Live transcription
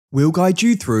We'll guide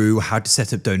you through how to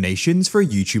set up donations for a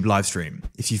YouTube livestream.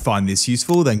 If you find this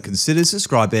useful, then consider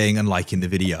subscribing and liking the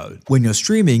video. When you're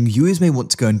streaming, viewers may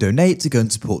want to go and donate to go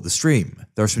and support the stream.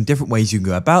 There are some different ways you can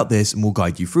go about this and we'll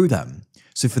guide you through them.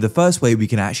 So for the first way, we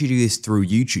can actually do this through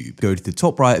YouTube. Go to the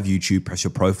top right of YouTube, press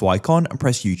your profile icon and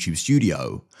press YouTube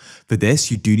Studio. For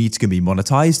this, you do need to be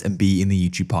monetized and be in the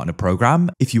YouTube Partner Program.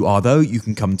 If you are though, you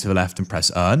can come to the left and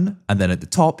press Earn. And then at the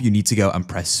top, you need to go and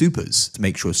press Supers to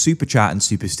make sure Super Chat and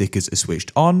Super Stickers are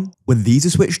switched on. When these are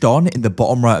switched on, in the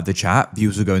bottom right of the chat,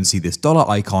 viewers will go and see this dollar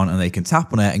icon and they can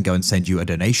tap on it and go and send you a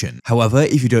donation. However,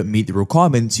 if you don't meet the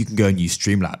requirements, you can go and use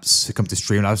Streamlabs. So come to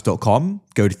streamlabs.com,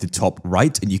 go to the top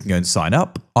right and you can go and sign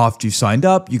up. After you've signed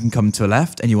up, you can come to the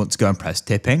left and you want to go and press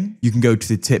tipping. You can go to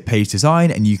the tip page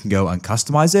design and you can go and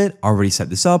customize it. I already set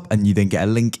this up and you then get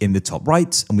a link in the top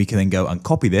right and we can then go and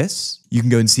copy this. You can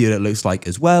go and see what it looks like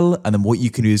as well. And then what you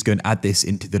can do is go and add this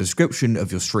into the description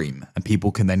of your stream and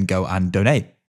people can then go and donate.